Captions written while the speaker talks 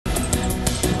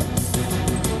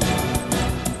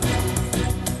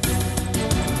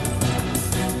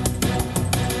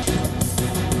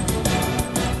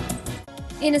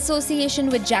in association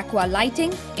with Jaqua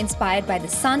Lighting, inspired by the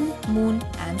sun, moon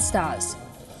and stars.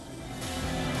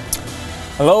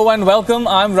 Hello and welcome.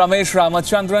 I'm Ramesh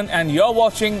Ramachandran and you're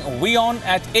watching WION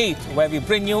at 8, where we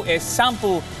bring you a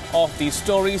sample of the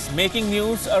stories making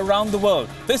news around the world.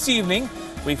 This evening,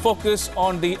 we focus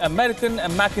on the American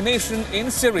machination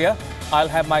in Syria. I'll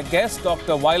have my guest,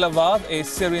 Dr. Wailawad, a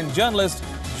Syrian journalist,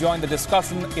 join the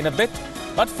discussion in a bit.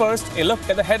 But first, a look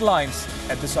at the headlines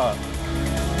at this hour.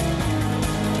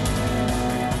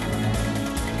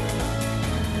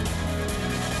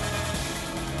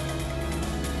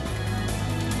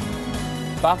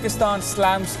 Pakistan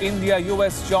slams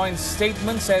India-US joint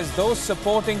statement, says those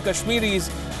supporting Kashmiris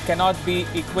cannot be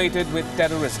equated with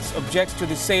terrorists, objects to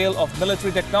the sale of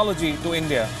military technology to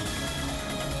India.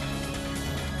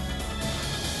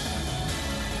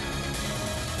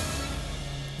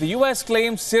 The US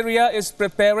claims Syria is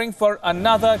preparing for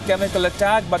another chemical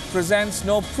attack but presents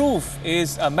no proof.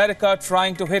 Is America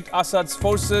trying to hit Assad's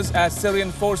forces as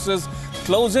Syrian forces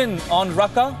close in on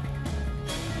Raqqa?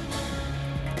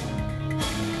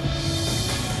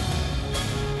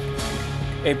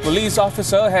 A police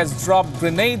officer has dropped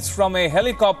grenades from a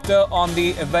helicopter on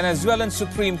the Venezuelan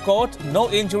Supreme Court.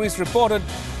 No injuries reported.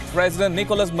 President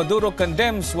Nicolas Maduro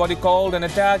condemns what he called an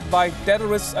attack by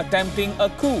terrorists attempting a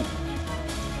coup.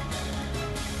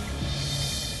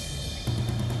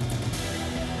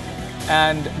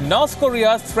 And North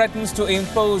Korea threatens to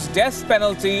impose death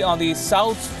penalty on the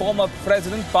South's former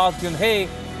President Park Geun-hye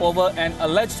over an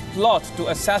alleged plot to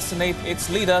assassinate its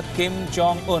leader Kim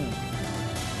Jong-un.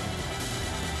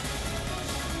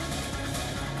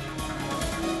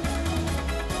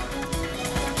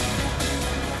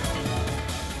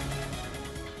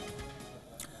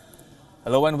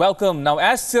 Hello and welcome. Now,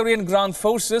 as Syrian ground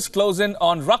forces close in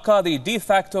on Raqqa, the de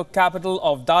facto capital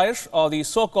of Daesh, or the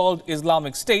so-called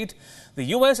Islamic State, the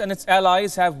US and its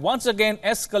allies have once again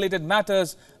escalated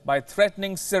matters by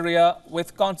threatening Syria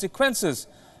with consequences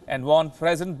and warned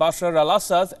President Bashar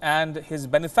al-Assad and his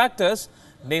benefactors,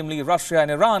 namely Russia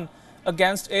and Iran,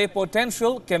 against a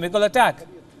potential chemical attack.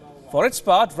 For its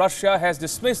part, Russia has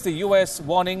dismissed the US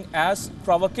warning as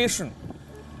provocation.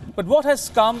 But what has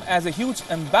come as a huge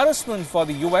embarrassment for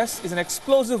the US is an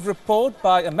explosive report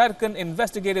by American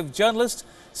investigative journalist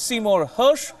Seymour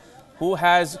Hersh, who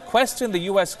has questioned the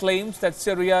US claims that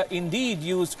Syria indeed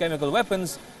used chemical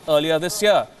weapons earlier this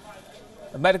year.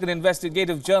 American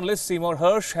investigative journalist Seymour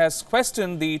Hersh has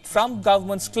questioned the Trump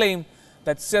government's claim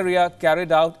that Syria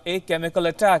carried out a chemical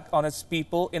attack on its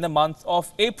people in the month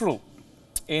of April.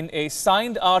 In a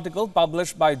signed article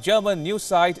published by German news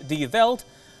site Die Welt,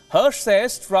 Hersh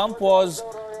says Trump was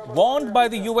warned by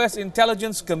the US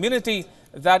intelligence community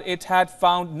that it had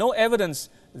found no evidence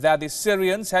that the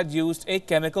Syrians had used a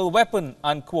chemical weapon,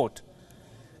 unquote.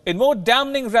 In more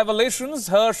damning revelations,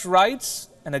 Hersh writes,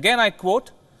 and again I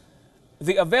quote,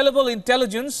 "The available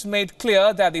intelligence made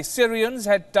clear that the Syrians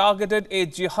had targeted a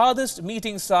jihadist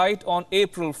meeting site on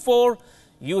April 4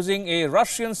 using a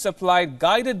Russian-supplied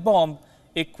guided bomb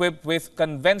equipped with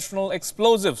conventional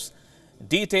explosives.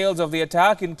 Details of the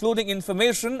attack, including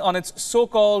information on its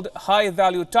so-called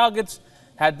high-value targets,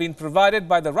 had been provided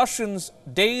by the Russians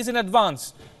days in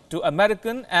advance to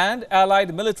American and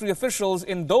allied military officials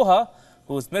in Doha,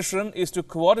 whose mission is to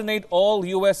coordinate all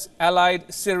US,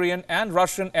 allied, Syrian and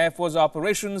Russian Air Force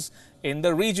operations in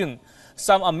the region.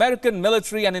 Some American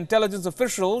military and intelligence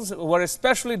officials were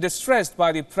especially distressed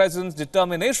by the president's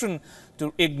determination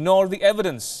to ignore the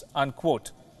evidence,"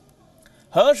 unquote.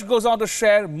 Hersh goes on to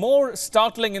share more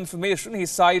startling information. He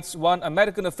cites one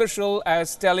American official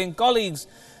as telling colleagues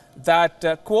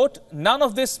that, quote, "None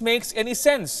of this makes any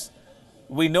sense.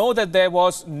 We know that there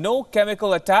was no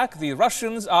chemical attack. The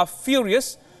Russians are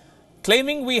furious,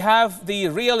 claiming we have the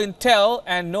real intel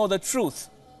and know the truth,"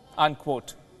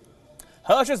 unquote.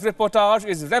 Hersh's reportage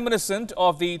is reminiscent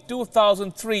of the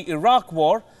 2003 Iraq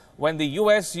War, when the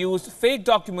US used fake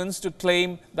documents to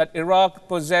claim that Iraq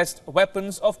possessed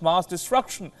weapons of mass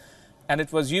destruction, and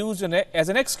it was used as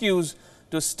an excuse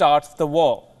to start the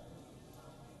war.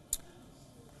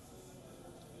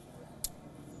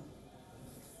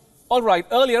 All right,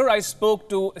 earlier I spoke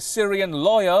to Syrian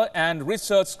lawyer and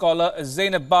research scholar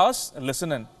Zain Abbas.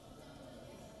 Listen in.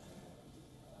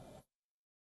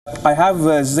 I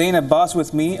have Zain Abbas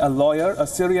with me, a lawyer, a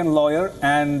Syrian lawyer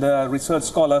and research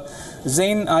scholar.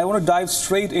 Zain, I want to dive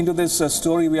straight into this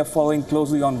story we are following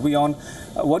closely on WION.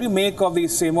 What do you make of the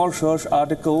Seymour Hersh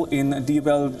article in Die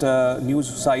Welt news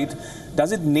site?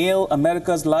 Does it nail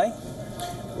America's lie?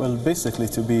 Well, basically,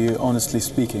 to be honestly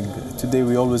speaking, today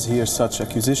we always hear such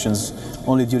accusations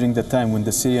only during the time when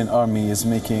the Syrian army is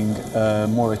making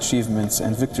more achievements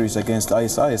and victories against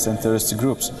ISIS and terrorist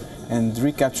groups and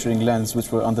recapturing lands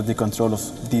which were under the control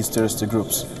of these terrorist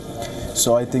groups.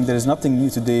 So I think there is nothing new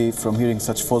today from hearing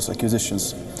such false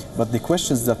accusations. But the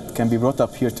questions that can be brought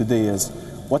up here today is,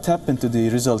 what happened to the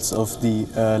results of the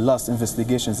last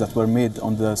investigations that were made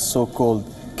on the so-called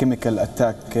chemical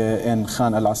attack in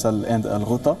Khan al-Asal and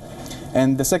al-Ghouta?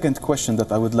 And the second question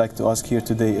that I would like to ask here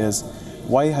today is,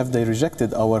 why have they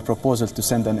rejected our proposal to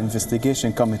send an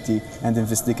investigation committee and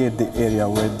investigate the area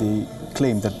where they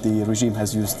claim that the regime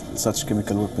has used such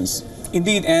chemical weapons?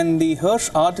 Indeed, and the Hersh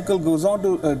article goes on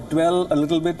to dwell a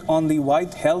little bit on the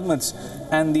white helmets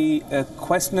and the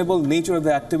questionable nature of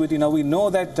the activity. Now, we know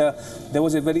that there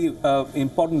was a very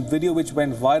important video which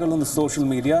went viral on the social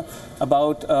media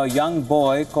about a young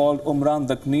boy called Umran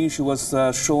Daknish, who was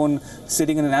shown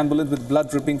sitting in an ambulance with blood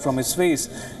dripping from his face.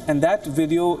 And that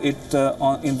video, with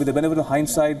the benefit of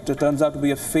hindsight, turns out to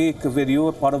be a fake video,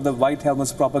 part of the white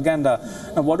helmets propaganda.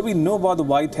 Now, what do we know about the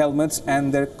white helmets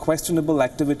and their questionable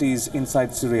activities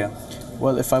inside Syria?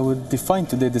 Well, if I would define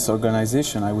today this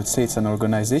organization, I would say it's an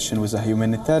organization with a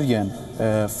humanitarian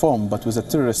form, but with a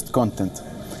terrorist content.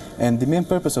 And the main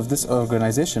purpose of this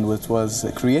organization, which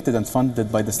was created and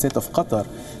funded by the state of Qatar,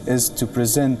 is to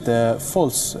present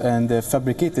false and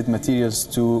fabricated materials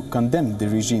to condemn the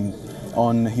regime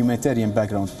on humanitarian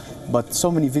background. But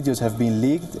so many videos have been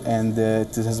leaked, and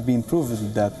it has been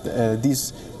proven that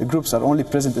these groups are only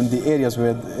present in the areas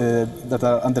where, that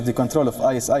are under the control of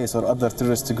ISIS or other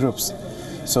terrorist groups.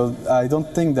 So I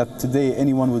don't think that today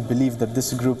anyone would believe that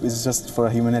this group is just for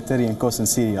a humanitarian cause in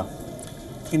Syria.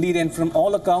 Indeed, and from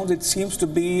all accounts, it seems to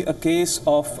be a case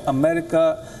of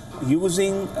America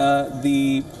using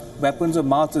the weapons of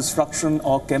mass destruction,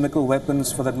 or chemical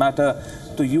weapons for that matter,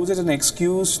 to use it as an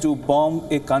excuse to bomb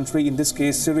a country, in this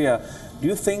case Syria. Do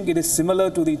you think it is similar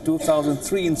to the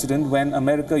 2003 incident when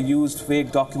America used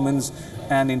fake documents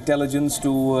and intelligence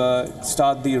to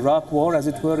start the Iraq war, as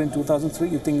it were, in 2003?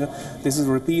 You think this is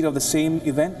a repeat of the same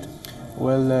event?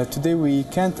 Well, today we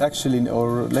can't actually,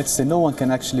 or let's say no one can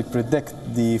actually predict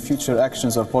the future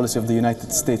actions or policy of the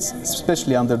United States,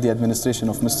 especially under the administration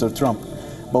of Mr. Trump.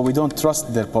 But we don't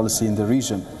trust their policy in the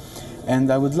region.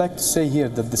 And I would like to say here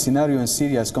that the scenario in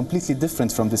Syria is completely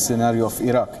different from the scenario of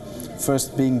Iraq.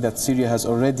 First being that Syria has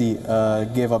already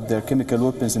gave up their chemical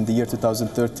weapons in the year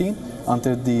 2013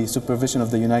 under the supervision of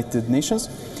the United Nations.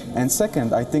 And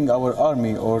second, I think our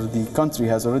army or the country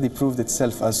has already proved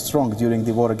itself as strong during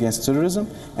the war against terrorism,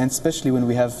 and especially when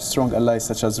we have strong allies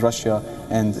such as Russia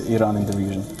and Iran in the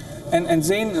region. And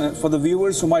Zain, for the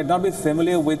viewers who might not be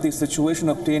familiar with the situation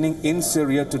obtaining in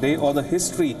Syria today, or the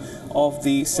history of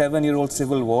the 7-year-old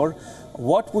civil war,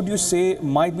 what would you say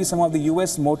might be some of the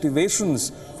US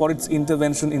motivations for its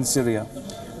intervention in Syria?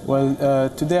 Well,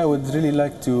 today I would really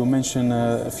like to mention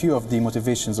a few of the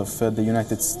motivations of the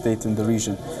United States in the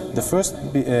region. The first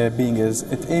being is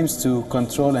it aims to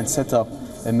control and set up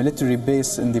a military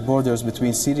base in the borders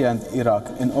between Syria and Iraq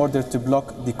in order to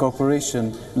block the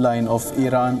cooperation line of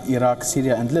Iran, Iraq,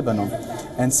 Syria and Lebanon.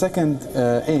 And second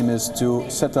aim is to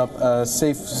set up a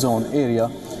safe zone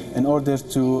area in order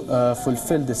to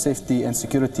fulfill the safety and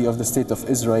security of the State of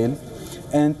Israel,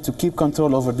 and to keep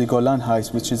control over the Golan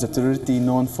Heights, which is a territory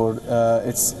known for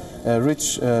its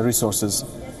rich resources.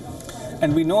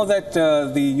 And we know that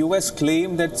the US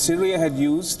claimed that Syria had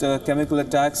used chemical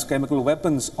attacks, chemical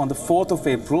weapons on the 4th of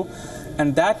April,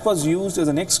 and that was used as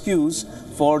an excuse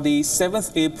for the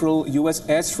 7th April US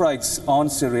airstrikes on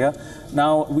Syria.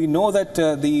 Now, we know that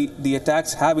the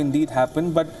attacks have indeed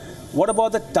happened, but what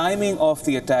about the timing of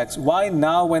the attacks? Why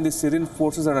now, when the Syrian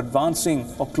forces are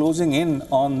advancing or closing in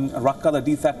on Raqqa, the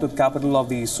de facto capital of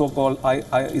the so-called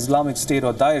Islamic State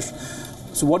or Daesh?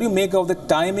 So what do you make of the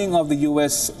timing of the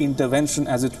US intervention,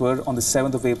 as it were, on the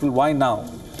 7th of April? Why now?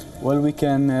 Well, we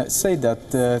can say that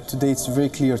today it's very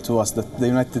clear to us that the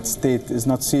United States is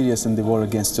not serious in the war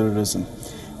against terrorism.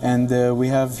 And we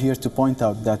have here to point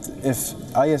out that if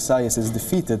ISIS is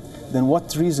defeated, then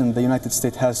what reason the United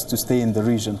States has to stay in the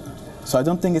region? So I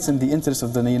don't think it's in the interest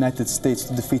of the United States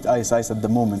to defeat ISIS at the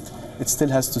moment. It still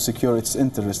has to secure its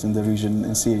interest in the region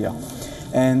in Syria.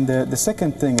 And the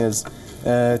second thing is,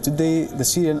 today the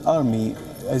Syrian army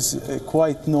is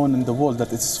quite known in the world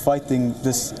that it's fighting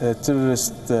this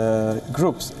terrorist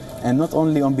groups, and not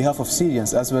only on behalf of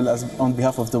Syrians as well as on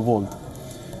behalf of the world.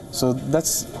 So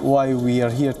that's why we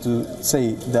are here to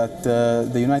say that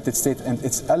the United States and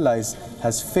its allies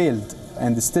has failed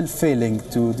and is still failing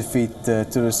to defeat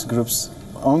terrorist groups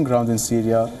on ground in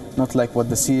Syria, not like what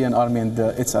the Syrian army and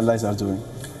its allies are doing.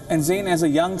 And Zain, as a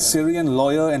young Syrian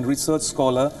lawyer and research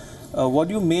scholar, what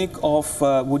do you make of,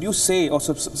 would you say or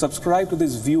subscribe to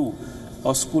this view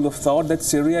or school of thought that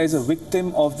Syria is a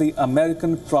victim of the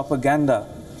American propaganda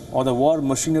or the war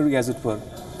machinery, as it were?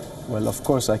 Well, of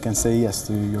course, I can say yes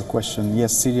to your question.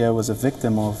 Yes, Syria was a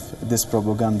victim of this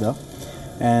propaganda,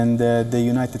 and the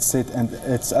United States and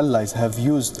its allies have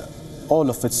used all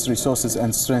of its resources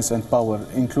and strengths and power,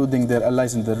 including their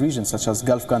allies in the region, such as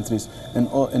Gulf countries, in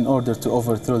order to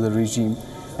overthrow the regime.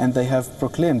 And they have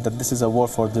proclaimed that this is a war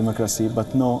for democracy,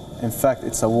 but no, in fact,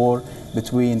 it's a war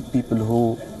between people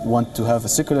who want to have a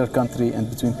secular country and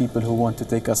between people who want to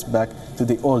take us back to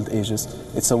the old ages.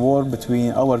 It's a war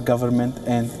between our government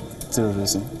and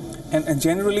terrorism. And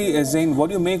generally, Zain, what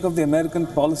do you make of the American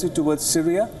policy towards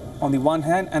Syria on the one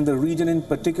hand and the region in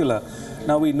particular?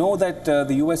 Now, we know that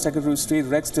the U.S. Secretary of State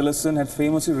Rex Tillerson had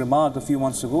famously remarked a few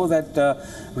months ago that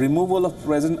removal of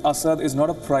President Assad is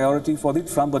not a priority for the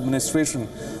Trump administration.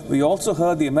 We also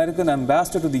heard the American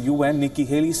ambassador to the UN, Nikki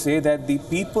Haley, say that the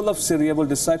people of Syria will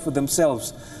decide for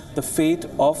themselves the fate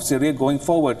of Syria going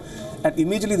forward. And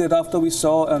immediately thereafter, we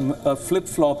saw a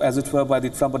flip-flop, as it were, by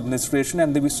the Trump administration,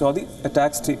 and then we saw the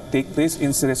attacks take place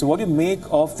in Syria. So what do you make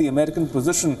of the American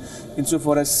position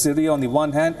insofar as Syria on the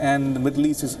one hand and the Middle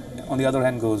East is on the other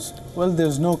hand goes? Well,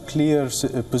 there's no clear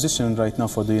position right now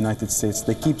for the United States.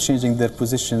 They keep changing their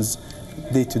positions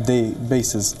day-to-day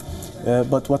basis.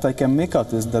 But what I can make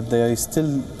out is that they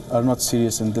still are not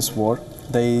serious in this war.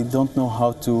 They don't know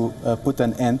how to put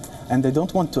an end, and they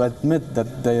don't want to admit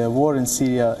that the war in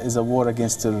Syria is a war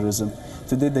against terrorism.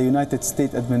 Today, the United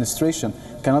States administration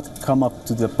cannot come up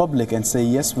to the public and say,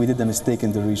 yes, we did a mistake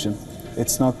in the region.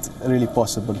 It's not really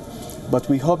possible. But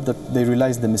we hope that they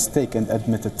realize the mistake and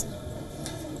admit it.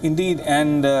 Indeed,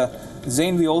 and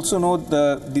Zain, we also know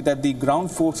that the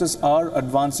ground forces are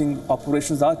advancing,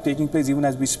 operations are taking place even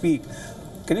as we speak.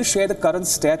 Can you share the current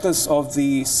status of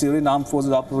the Syrian Armed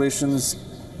Forces operations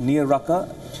near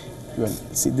Raqqa? Well,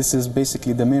 see, this is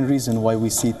basically the main reason why we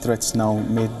see threats now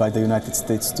made by the United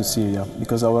States to Syria,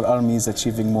 because our army is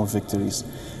achieving more victories.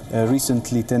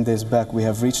 Recently, 10 days back, we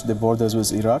have reached the borders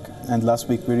with Iraq, and last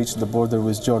week we reached the border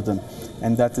with Jordan.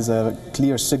 And that is a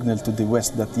clear signal to the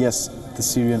West that, yes, the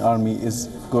Syrian army is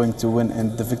going to win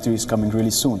and the victory is coming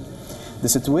really soon. The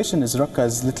situation in Raqqa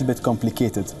is a little bit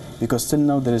complicated because till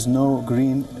now there is no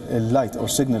green light or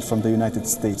signal from the United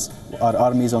States. Our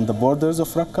army is on the borders of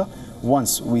Raqqa.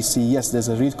 Once we see, yes, there's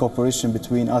a real cooperation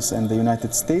between us and the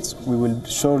United States, we will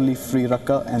surely free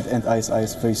Raqqa and end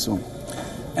ISIS very soon.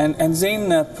 And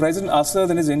Zain, President Assad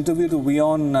in his interview to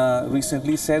WION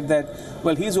recently said that,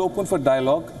 well, he's open for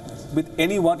dialogue with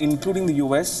anyone, including the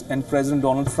US and President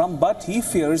Donald Trump, but he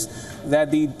fears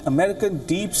that the American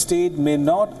deep state may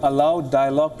not allow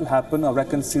dialogue to happen or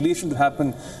reconciliation to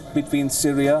happen between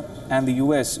Syria and the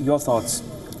US. Your thoughts?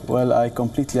 Well, I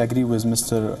completely agree with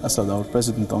Mr. Assad, our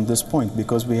president, on this point,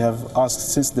 because we have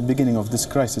asked since the beginning of this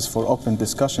crisis for open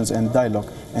discussions and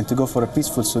dialogue and to go for a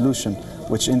peaceful solution,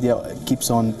 which India keeps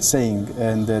on saying.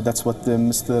 And that's what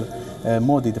Mr.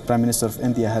 Modi, the Prime Minister of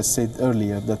India, has said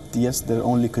earlier, that yes, there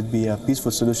only could be a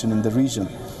peaceful solution in the region.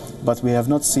 But we have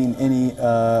not seen any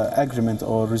agreement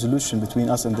or resolution between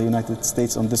us and the United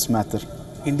States on this matter.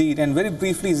 Indeed. And very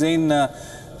briefly, Zain,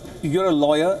 you're a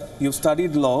lawyer, you've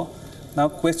studied law. Now,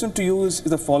 question to you is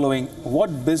the following.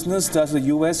 What business does the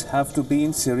US have to be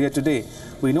in Syria today?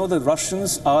 We know the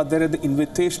Russians are there at the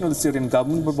invitation of the Syrian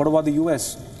government, but what about the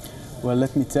US? Well,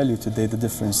 let me tell you today the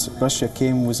difference. Russia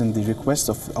came within the request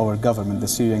of our government, the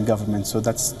Syrian government, so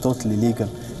that's totally legal.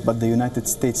 But the United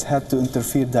States had to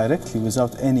interfere directly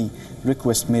without any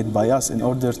request made by us in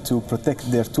order to protect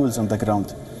their tools on the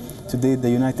ground. Today, the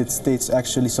United States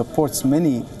actually supports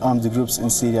many armed groups in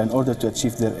Syria in order to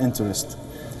achieve their interest.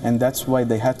 And that's why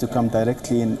they had to come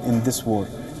directly in this war.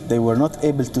 They were not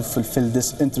able to fulfill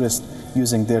this interest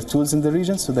using their tools in the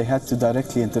region, so they had to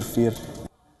directly interfere.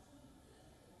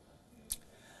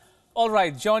 All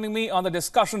right, joining me on the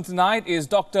discussion tonight is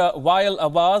Dr. Wael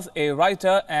Awad, a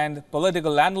writer and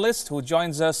political analyst who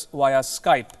joins us via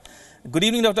Skype. Good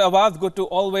evening, Dr. Awad. Good to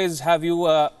always have you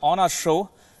on our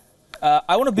show.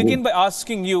 I want to begin by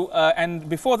asking you, and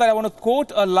before that I want to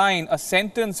quote a line, a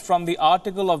sentence from the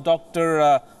article of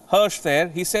Dr. Hersh there.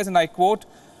 He says, and I quote,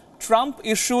 "Trump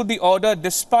issued the order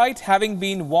despite having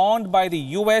been warned by the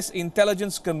US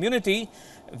intelligence community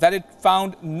that it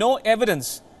found no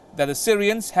evidence that the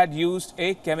Syrians had used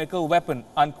a chemical weapon,"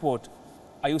 unquote.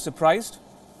 Are you surprised?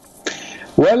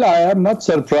 Well, I am not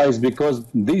surprised because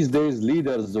these days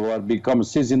leaders who are become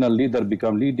seasonal leader,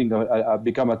 become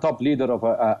a top leader of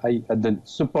the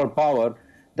superpower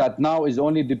that now is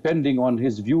only depending on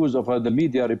his views of the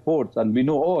media reports. And we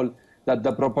know all that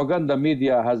the propaganda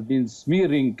media has been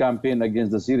smearing campaign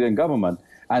against the Syrian government.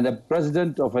 And the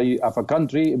president of a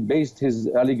country based his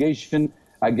allegation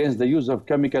against the use of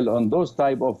chemical on those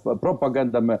type of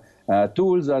propaganda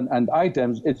tools and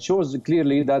items. It shows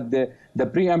clearly that the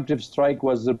preemptive strike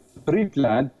was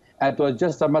pre-planned. It was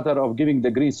just a matter of giving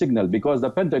the green signal, because the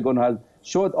Pentagon has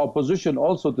showed opposition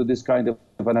also to this kind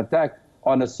of an attack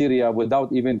on Syria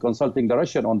without even consulting the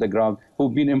Russian on the ground,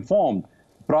 who've been informed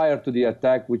prior to the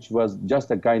attack, which was just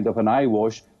a kind of an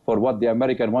eyewash for what the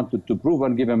American wanted to prove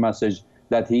and give a message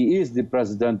that he is the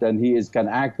president and he can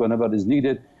act whenever is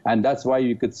needed. And that's why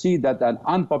you could see that an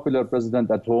unpopular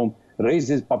president at home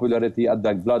raises popularity at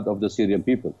the blood of the Syrian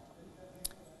people.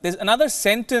 There's another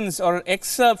sentence or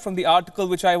excerpt from the article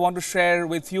which I want to share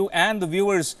with you and the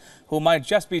viewers who might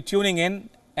just be tuning in.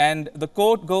 And the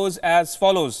quote goes as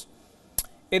follows.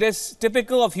 It is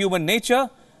typical of human nature.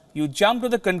 You jump to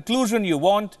the conclusion you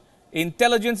want.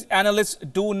 Intelligence analysts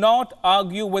do not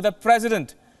argue with the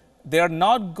president. They are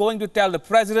not going to tell the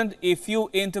president, if you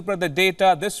interpret the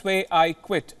data this way, I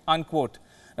quit, unquote.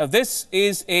 Now, this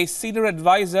is a senior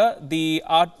advisor. The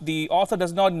author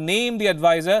does not name the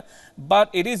advisor, but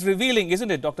it is revealing, isn't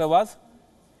it, Dr. Awad?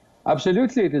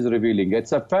 Absolutely, it is revealing.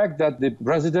 It's a fact that the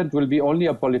president will be only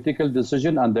a political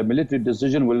decision and the military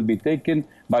decision will be taken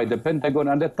by the Pentagon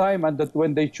at the time and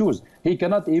when they choose. He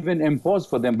cannot even impose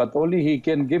for them, but only he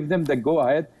can give them the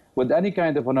go-ahead with any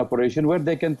kind of an operation where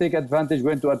they can take advantage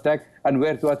when to attack and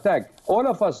where to attack. All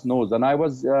of us knows, and I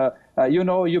was, you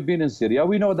know, you've been in Syria.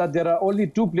 We know that there are only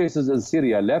two places in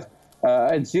Syria left,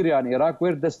 in Syria and Iraq,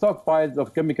 where the stockpiles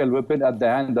of chemical weapons at the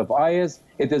hand of IS.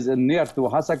 It is near to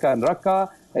Hasaka and Raqqa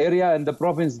area in the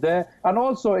province there, and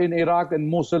also in Iraq and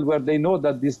Mosul, where they know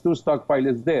that these two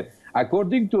stockpiles is there.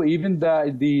 According to even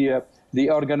the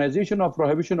Organization of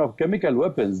Prohibition of Chemical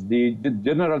Weapons, the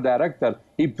general director,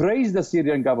 he praised the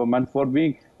Syrian government for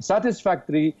being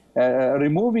satisfactory,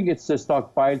 removing its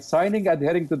stockpile,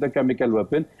 adhering to the chemical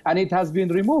weapon, and it has been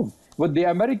removed with the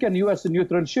American, U.S.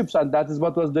 neutral ships, and that is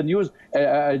what was the news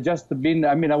just been,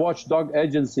 a watchdog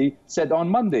agency said on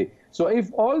Monday. So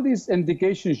if all these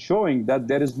indications showing that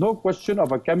there is no question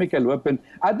of a chemical weapon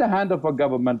at the hand of a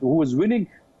government who is winning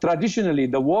traditionally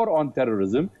the war on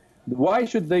terrorism, why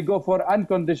should they go for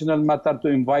unconditional matter to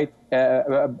invite,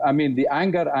 the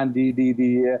anger and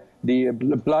the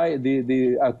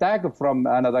attack from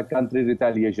another country,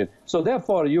 retaliation? So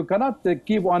therefore, you cannot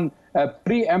keep on a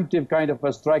preemptive kind of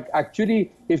a strike.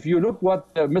 Actually, if you look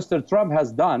what Mr. Trump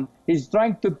has done, he's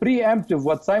trying to preemptive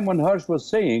what Seymour Hersh was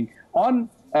saying on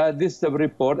this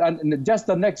report. And just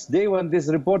the next day when this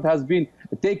report has been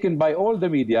taken by all the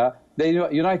media, the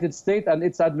United States and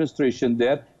its administration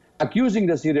there, accusing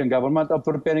the Syrian government of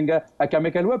preparing a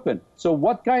chemical weapon. So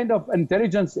what kind of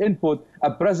intelligence input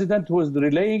a president who is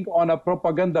relying on a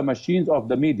propaganda machines of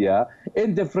the media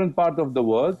in different parts of the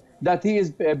world that he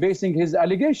is basing his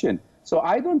allegation? So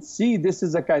I don't see this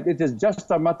is it is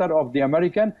just a matter of the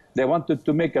American. They wanted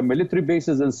to make a military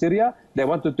bases in Syria. They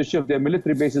wanted to shift their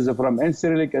military bases from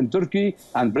Incirlik and Turkey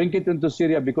and bring it into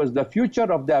Syria, because the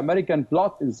future of the American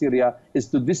plot in Syria is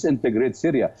to disintegrate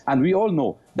Syria. And we all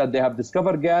know that they have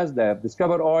discovered gas, they have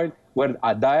discovered oil, where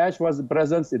Daesh was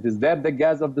present. It is there, the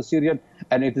gas of the Syrian,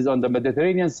 and it is on the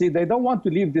Mediterranean Sea. They don't want to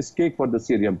leave this cake for the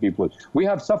Syrian people. We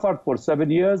have suffered for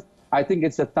 7 years. I think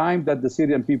it's a time that the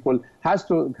Syrian people has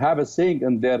to have a saying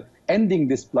in their ending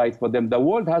this plight for them. The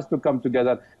world has to come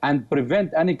together and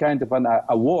prevent any kind of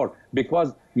a war,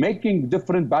 because making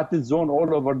different battle zone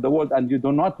all over the world, and you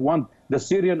do not want the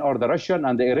Syrian or the Russian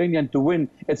and the Iranian to win.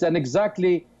 It's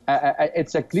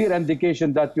it's a clear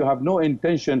indication that you have no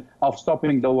intention of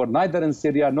stopping the war, neither in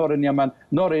Syria, nor in Yemen,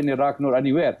 nor in Iraq, nor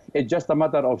anywhere. It's just a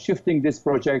matter of shifting this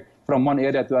project from one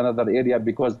area to another area,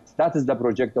 because that is the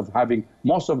project of having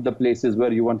most of the places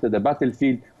where you wanted a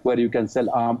battlefield, where you can sell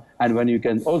arms, and when you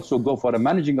can also go for a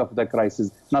managing of the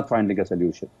crisis, not finding a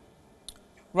solution.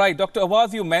 Right. Dr.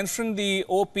 Awad, you mentioned the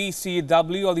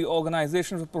OPCW, or the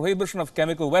Organization for Prohibition of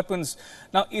Chemical Weapons.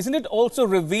 Now, isn't it also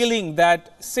revealing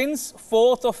that since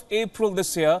 4th of April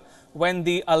this year, when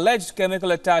the alleged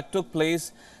chemical attack took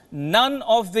place, none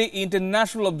of the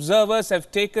international observers have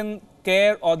taken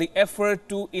care or the effort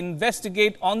to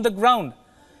investigate on the ground?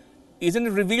 Isn't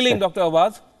it revealing, Dr.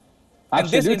 Awad? And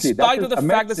Absolutely. this in spite of the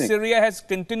fact that amazing. Syria has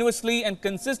continuously and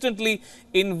consistently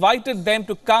invited them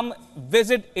to come,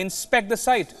 visit, inspect the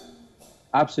site.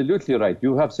 Absolutely right.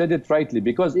 You have said it rightly,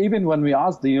 because even when we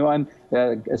asked the UN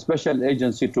a special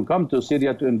agency to come to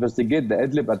Syria to investigate the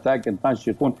Idlib attack in Khan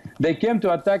Sheikhoun. They came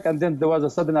to attack, and then there was a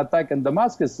sudden attack in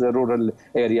Damascus rural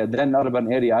area, then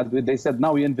urban area. And they said,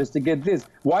 now we investigate this.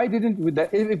 Why didn't we,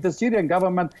 if the Syrian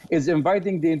government is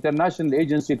inviting the international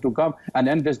agency to come and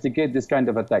investigate this kind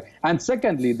of attack? And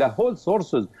secondly, the whole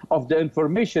sources of the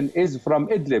information is from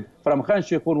Idlib, from Khan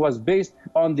Sheikhoun, was based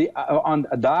on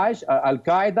Daesh,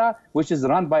 Al-Qaeda, which is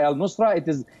run by Al-Nusra.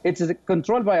 It is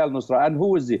controlled by Al-Nusra. And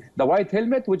who is the White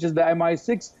Helmet, which is the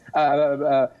MI6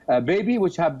 baby,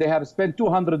 which they have spent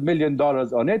 $200 million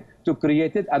on it to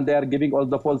create it, and they are giving all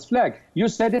the false flag. You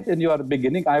said it in your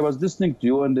beginning. I was listening to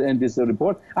you in this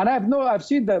report, and I've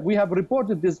seen that we have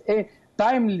reported this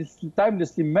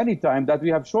timelessly many times, that we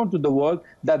have shown to the world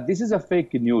that this is a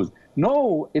fake news.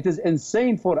 No, it is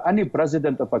insane for any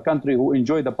president of a country who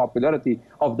enjoyed the popularity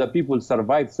of the people,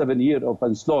 survived 7 years of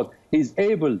onslaught. He's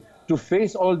able to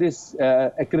face all this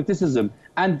criticism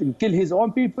and kill his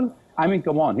own people. I mean,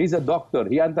 come on, he's a doctor.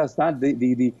 He understands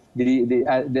the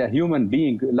human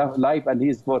being life, and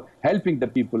he's for helping the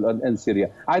people in Syria.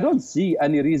 I don't see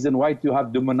any reason why to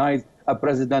have demonized a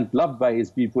president loved by his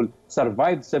people,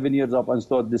 survived 7 years of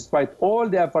onslaught despite all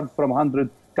the efforts from 100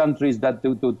 countries that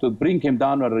to bring him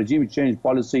down on a regime change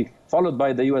policy followed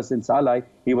by the U.S. and its ally.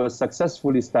 He was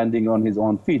successfully standing on his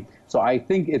own feet. So I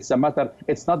think it's a matter,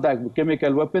 it's not the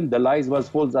chemical weapon, the lies was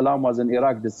false alarm was in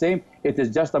Iraq the same. It is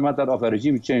just a matter of a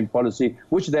regime change policy,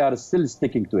 which they are still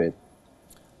sticking to it.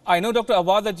 I know, Dr.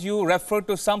 Awad, that you referred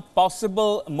to some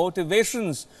possible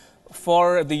motivations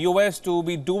for the U.S. to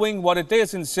be doing what it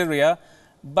is in Syria.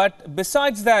 But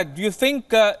besides that, do you think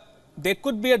there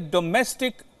could be a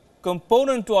domestic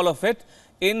component to all of it,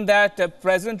 in that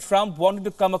President Trump wanted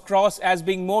to come across as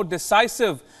being more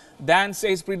decisive than, say,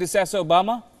 his predecessor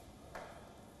Obama?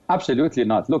 Absolutely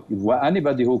not. Look,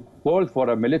 anybody who called for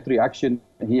a military action,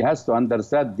 he has to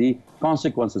understand the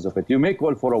consequences of it. You may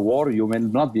call for a war, you may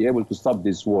not be able to stop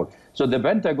this war. So the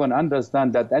Pentagon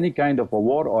understand that any kind of a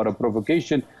war or a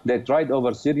provocation they tried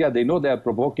over Syria, they know they are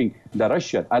provoking the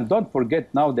Russia. And don't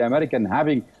forget now the American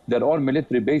having their own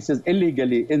military bases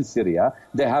illegally in Syria.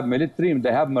 They have military,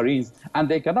 they have Marines, and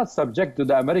they cannot subject to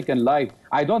the American life.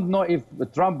 I don't know if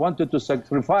Trump wanted to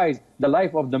sacrifice the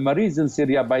life of the Marines in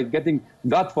Syria by getting,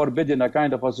 God forbid, a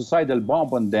kind of a suicidal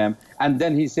bomb on them, and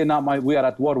then he said, now we are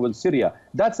at war with Syria.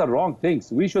 That's a wrong thing.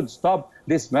 We should stop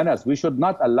this menace. We should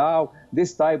not allow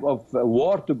this type of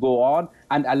war to go on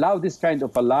and allow this kind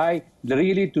of a lie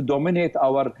really to dominate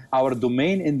our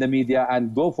domain in the media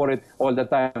and go for it all the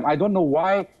time. I don't know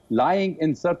why lying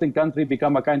in certain country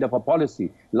become a kind of a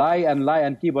policy. Lie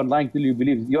and keep on lying till you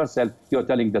believe yourself you're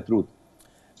telling the truth.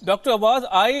 Dr. Awad,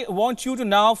 I want you to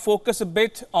now focus a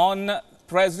bit on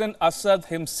President Assad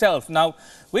himself. Now,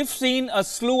 we've seen a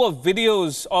slew of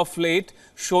videos of late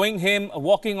showing him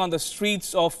walking on the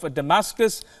streets of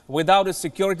Damascus without a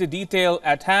security detail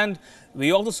at hand.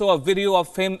 We also saw a video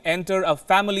of him enter a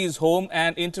family's home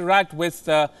and interact with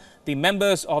the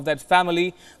members of that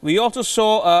family. We also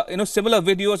saw similar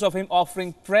videos of him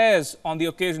offering prayers on the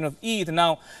occasion of Eid.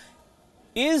 Now,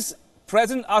 is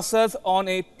President Assad on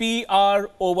a PR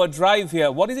overdrive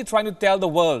here? What is he trying to tell the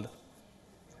world?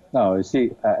 No, you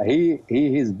see,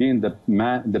 he has been the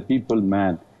man, the people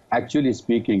man. Actually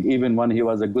speaking, even when he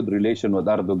was a good relation with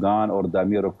Erdogan or the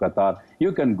Emir of Qatar,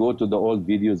 you can go to the old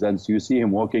videos and you see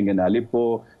him walking in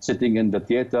Aleppo, sitting in the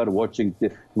theater, watching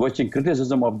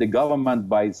criticism of the government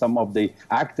by some of the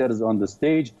actors on the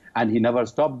stage, and he never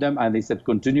stopped them. And he said,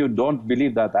 continue, don't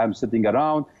believe that I'm sitting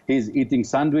around. He's eating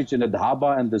sandwich in a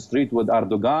dhaba in the street with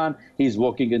Erdogan. He's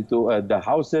walking into the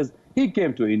houses. He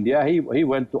came to India. He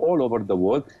went to all over the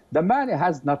world. The man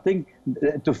has nothing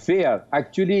to fear.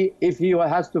 Actually, if he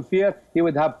has to fear, he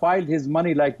would have piled his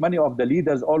money like many of the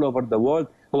leaders all over the world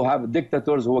who have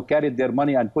dictators who carried their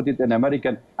money and put it in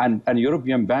American and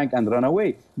European bank and run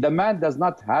away. The man does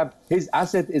not have, his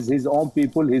asset is his own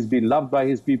people. He's been loved by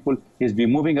his people. He's been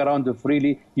moving around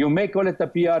freely. You may call it a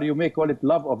PR, you may call it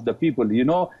love of the people. You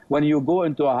know, when you go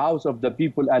into a house of the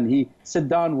people and he sit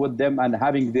down with them and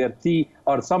having their tea,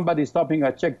 or somebody stopping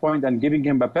at checkpoint and giving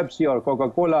him a Pepsi or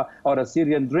Coca-Cola or a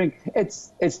Syrian drink,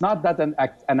 it's not that an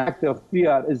act of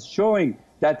PR. It's showing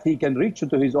that he can reach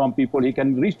to his own people, he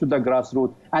can reach to the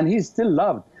grassroots, and he's still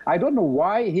loved. I don't know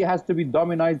why he has to be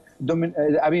dominated.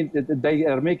 I mean, they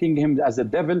are making him as a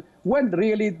devil, when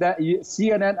really the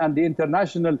CNN and the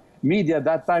international media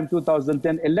that time,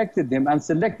 2010, elected him and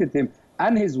selected him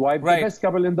and his wife, the best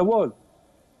couple in the world.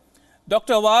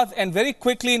 Dr. Awad, and very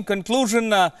quickly in conclusion,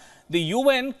 the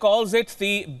UN calls it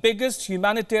the biggest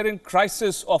humanitarian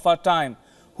crisis of our time.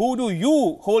 Who do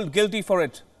you hold guilty for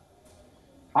it?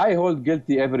 I hold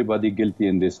guilty everybody guilty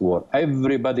in this war.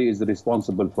 Everybody is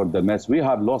responsible for the mess. We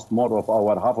have lost more of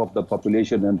our half of the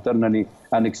population internally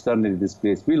and externally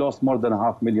displaced. We lost more than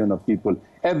 500,000 of people.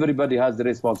 Everybody has the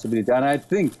responsibility. And I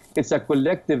think it's a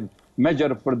collective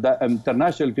measure for the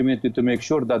international community to make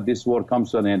sure that this war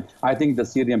comes to an end. I think the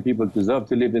Syrian people deserve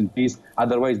to live in peace.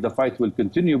 Otherwise, the fight will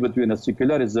continue between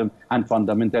secularism and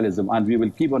fundamentalism. And we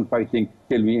will keep on fighting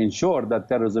till we ensure that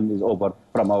terrorism is over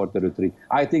from our territory.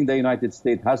 I think the United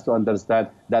States has to understand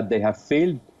that they have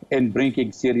failed in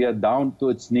bringing Syria down to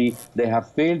its knee. They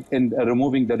have failed in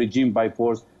removing the regime by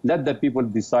force. Let the people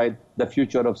decide the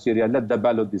future of Syria. Let the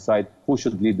ballot decide who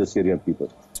should lead the Syrian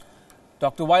people.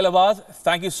 Dr. Wailabad,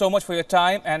 thank you so much for your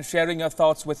time and sharing your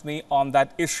thoughts with me on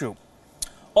that issue.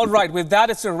 All right, with that,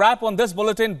 it's a wrap on this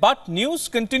bulletin, but news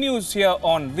continues here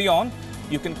on WION.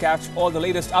 You can catch all the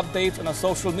latest updates on our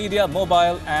social media,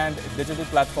 mobile and digital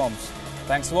platforms.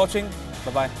 Thanks for watching.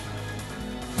 Bye-bye.